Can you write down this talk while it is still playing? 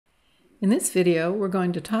In this video, we're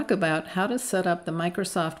going to talk about how to set up the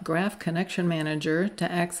Microsoft Graph Connection Manager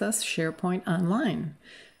to access SharePoint Online.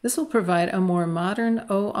 This will provide a more modern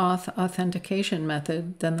OAuth authentication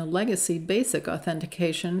method than the legacy basic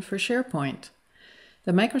authentication for SharePoint.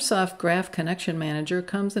 The Microsoft Graph Connection Manager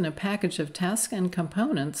comes in a package of tasks and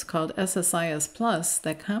components called SSIS Plus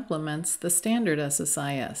that complements the standard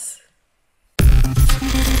SSIS.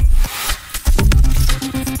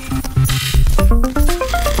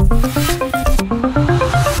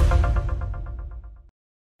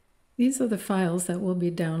 These are the files that we'll be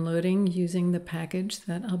downloading using the package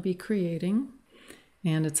that I'll be creating,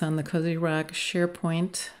 and it's on the COZYROC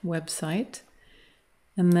SharePoint website.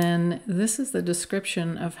 And then this is the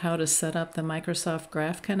description of how to set up the Microsoft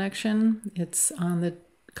Graph Connection. It's on the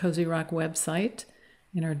COZYROC website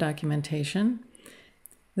in our documentation.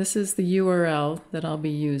 This is the URL that I'll be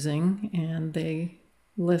using, and they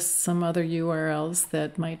list some other URLs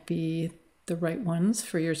that might be the right ones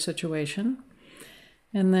for your situation.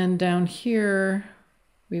 And then down here,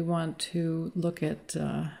 we want to look at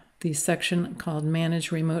the section called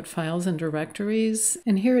Manage Remote Files and Directories.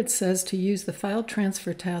 And here it says to use the file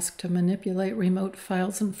transfer task to manipulate remote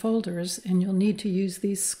files and folders, and you'll need to use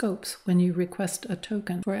these scopes when you request a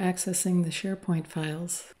token for accessing the SharePoint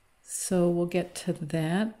files. So we'll get to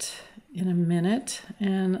that in a minute,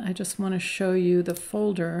 and I just want to show you the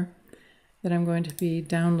folder that I'm going to be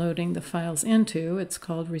downloading the files into. It's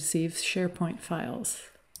called Receive SharePoint Files.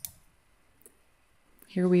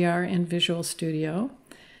 Here we are in Visual Studio,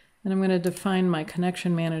 and I'm going to define my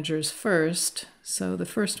connection managers first. So the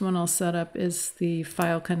first one I'll set up is the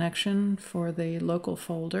file connection for the local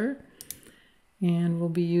folder, and we'll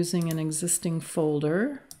be using an existing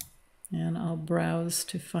folder, and I'll browse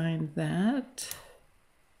to find that.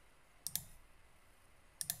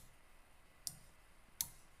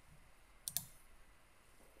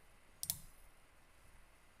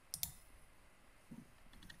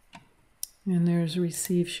 And there's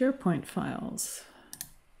Receive SharePoint Files.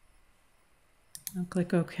 I'll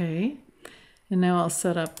click OK. And now I'll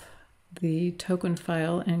set up the token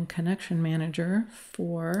file and connection manager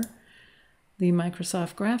for the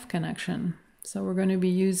Microsoft Graph Connection. So we're going to be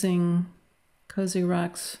using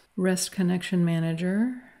COZYROC's REST Connection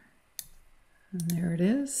Manager. And there it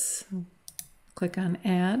is. Click on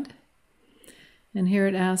Add. And here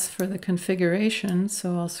it asks for the configuration,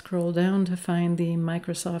 so I'll scroll down to find the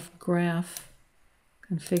Microsoft Graph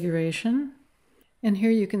configuration. And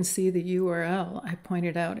here you can see the URL I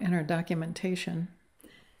pointed out in our documentation.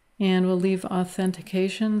 And we'll leave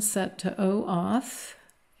authentication set to OAuth.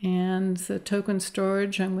 And the token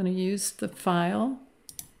storage, I'm going to use the file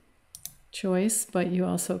choice, but you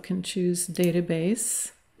also can choose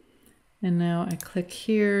database. And now I click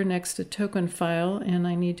here next to token file, and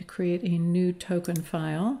I need to create a new token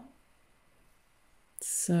file.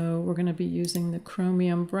 So we're going to be using the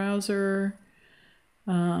Chromium browser.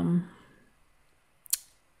 I'm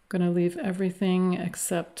going to leave everything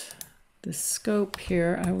except the scope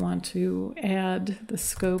here. I want to add the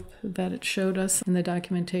scope that it showed us in the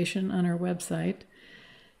documentation on our website.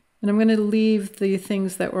 And I'm going to leave the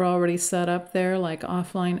things that were already set up there, like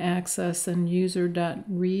offline access and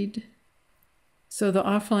user.read. So the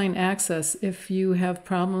offline access, if you have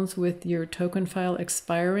problems with your token file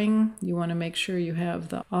expiring, you want to make sure you have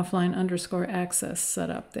the offline_access set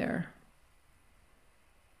up there.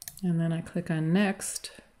 And then I click on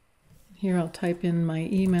Next. Here I'll type in my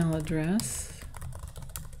email address.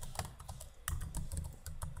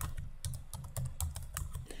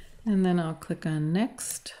 And then I'll click on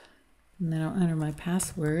Next. And then I'll enter my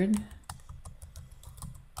password.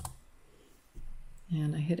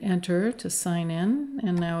 And I hit enter to sign in,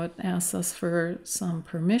 and now it asks us for some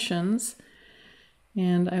permissions,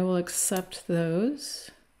 and I will accept those.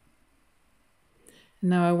 And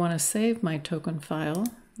now I want to save my token file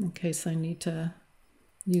in case I need to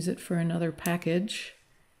use it for another package,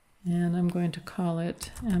 and I'm going to call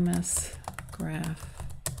it MS Graph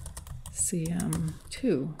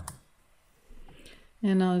CM2.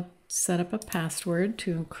 And I'll set up a password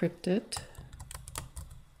to encrypt it.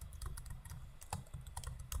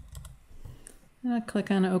 And I'll click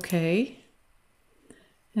on OK,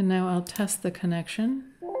 and now I'll test the connection,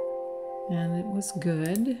 and it was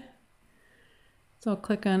good. So I'll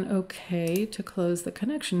click on OK to close the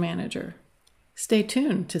connection manager. Stay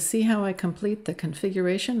tuned to see how I complete the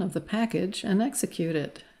configuration of the package and execute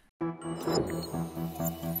it.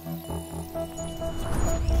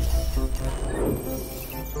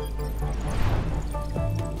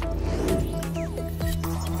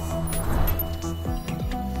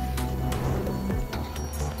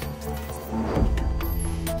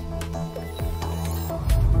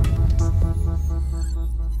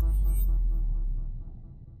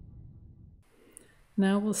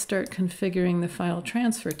 now we'll start configuring the file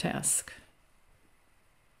transfer task.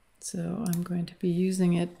 So I'm going to be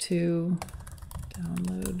using it to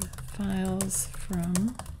download files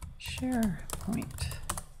from SharePoint.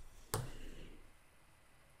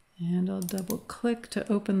 And I'll double click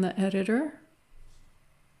to open the editor.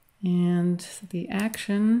 And the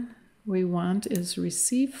action we want is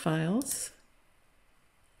receive files.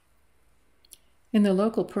 In the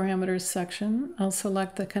local parameters section, I'll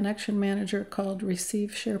select the connection manager called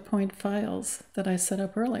Receive SharePoint Files that I set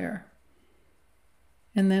up earlier.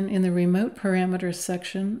 And then in the remote parameters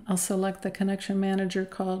section, I'll select the connection manager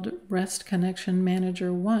called REST Connection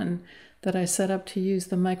Manager 1 that I set up to use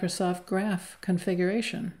the Microsoft Graph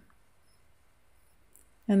configuration.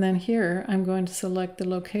 And then here, I'm going to select the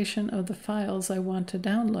location of the files I want to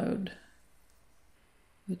download,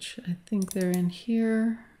 which I think they're in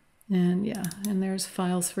here. And yeah, and there's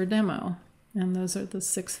files for demo. And those are the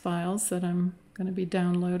 6 files that I'm going to be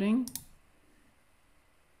downloading.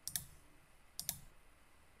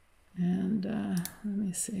 And let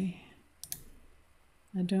me see.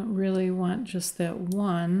 I don't really want just that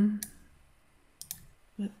one,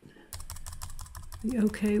 but the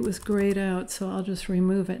OK was grayed out, so I'll just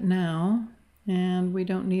remove it now. And we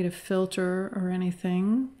don't need a filter or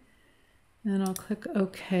anything. And I'll click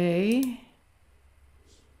OK.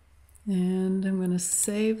 And I'm going to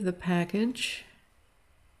save the package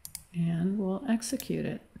and we'll execute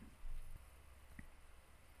it.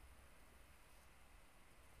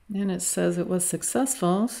 And it says it was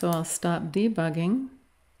successful, so I'll stop debugging.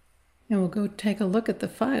 And we'll go take a look at the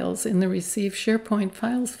files in the Receive SharePoint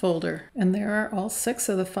Files folder. And there are all 6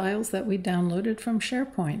 of the files that we downloaded from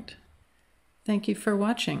SharePoint. Thank you for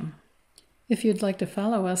watching. If you'd like to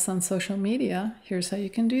follow us on social media, here's how you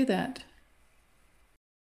can do that.